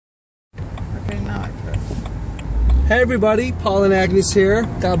Okay, now I press. Hey everybody, Paul and Agnes here.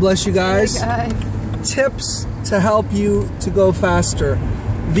 God bless you guys. Hey guys. Tips to help you to go faster.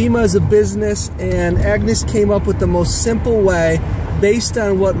 Vemma is a business, and Agnes came up with the most simple way based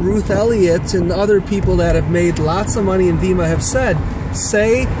on what Ruth Elliott and other people that have made lots of money in Vemma have said.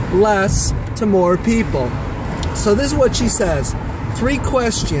 Say less to more people. So this is what she says. 3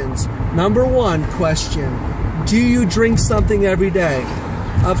 questions. Number 1 question. Do you drink something every day?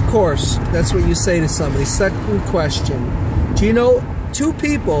 Of course. That's what you say to somebody. Second question. Do you know 2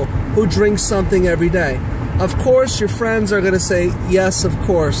 people who drink something every day? Of course, your friends are going to say, yes, of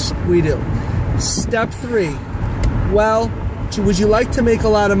course, we do. Step 3. Well, would you like to make a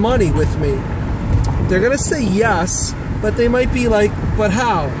lot of money with me? They're going to say yes, but they might be like, but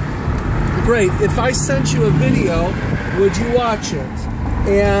how? Great. If I sent you a video, would you watch it?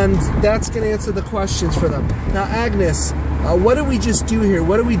 And that's going to answer the questions for them. Now, Agnes, what do we just do here?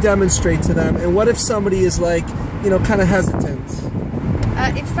 What do we demonstrate to them? And what if somebody is like, you know, kind of hesitant?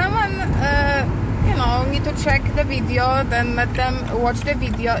 If someone, you know, need to check the video, then let them watch the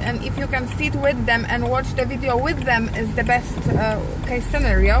video. And if you can sit with them and watch the video with them, is the best case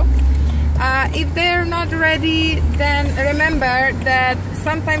scenario. If they're not ready, then remember that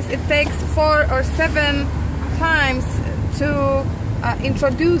sometimes it takes 4 or 7 times to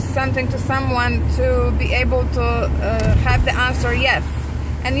introduce something to someone to be able to have the answer yes.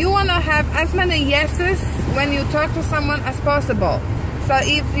 And you want to have as many yeses when you talk to someone as possible. So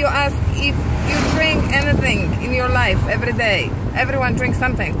if you ask if you drink anything in your life every day, everyone drinks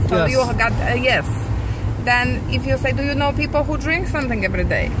something, so yes. You got a yes. Then if you say, do you know people who drink something every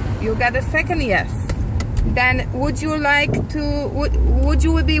day? You got a second yes. Then would you like to, would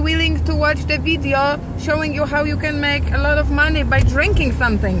you be willing to watch the video showing you how you can make a lot of money by drinking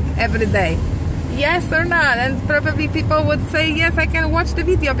something every day? Yes or not? And probably people would say, yes, I can watch the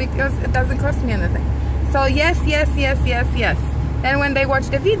video because it doesn't cost me anything. So yes, yes, yes, yes, yes. Then when they watch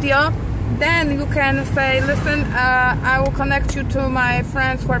the video, then you can say, listen, I will connect you to my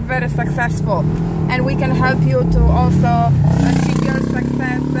friends who are very successful, and we can help you to also achieve your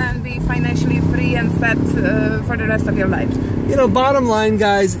success and be financially free and set for the rest of your life. You know, bottom line,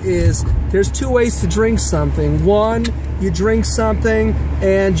 guys, is there's 2 ways to drink something. One, you drink something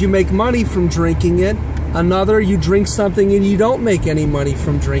and you make money from drinking it. Another, you drink something and you don't make any money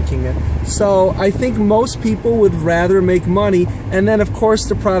from drinking it. So I think most people would rather make money, and then of course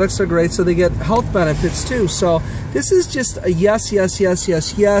the products are great, so they get health benefits too. So this is just a yes, yes, yes,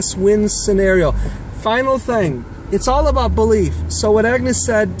 yes, yes win scenario. Final thing, it's all about belief. So what Agnes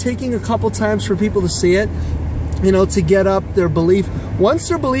said, taking a couple times for people to see it, you know, to get up their belief. Once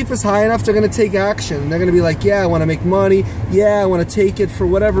their belief is high enough, they're going to take action. They're going to be like, yeah, I want to make money. Yeah, I want to take it for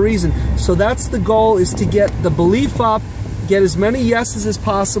whatever reason. So that's the goal, is to get the belief up, get as many yeses as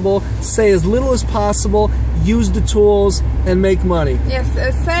possible, say as little as possible, use the tools, and make money. Yes,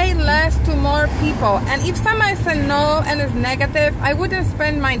 say less to more people. And if somebody says no and is negative, I wouldn't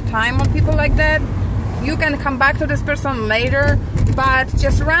spend my time on people like that. You can come back to this person later, but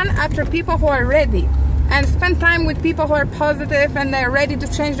just run after people who are ready. And spend time with people who are positive and they're ready to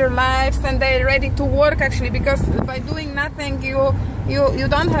change their lives and they're ready to work, actually, because by doing nothing you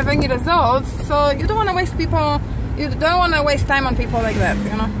don't have any results. So you don't want to waste time on people like that,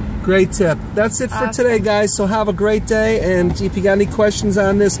 you know. Great tip. That's it for today, guys. So have a great day, and if you got any questions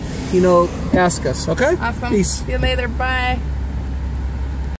on this, you know, ask us, okay? Awesome. Peace. See you later. Bye.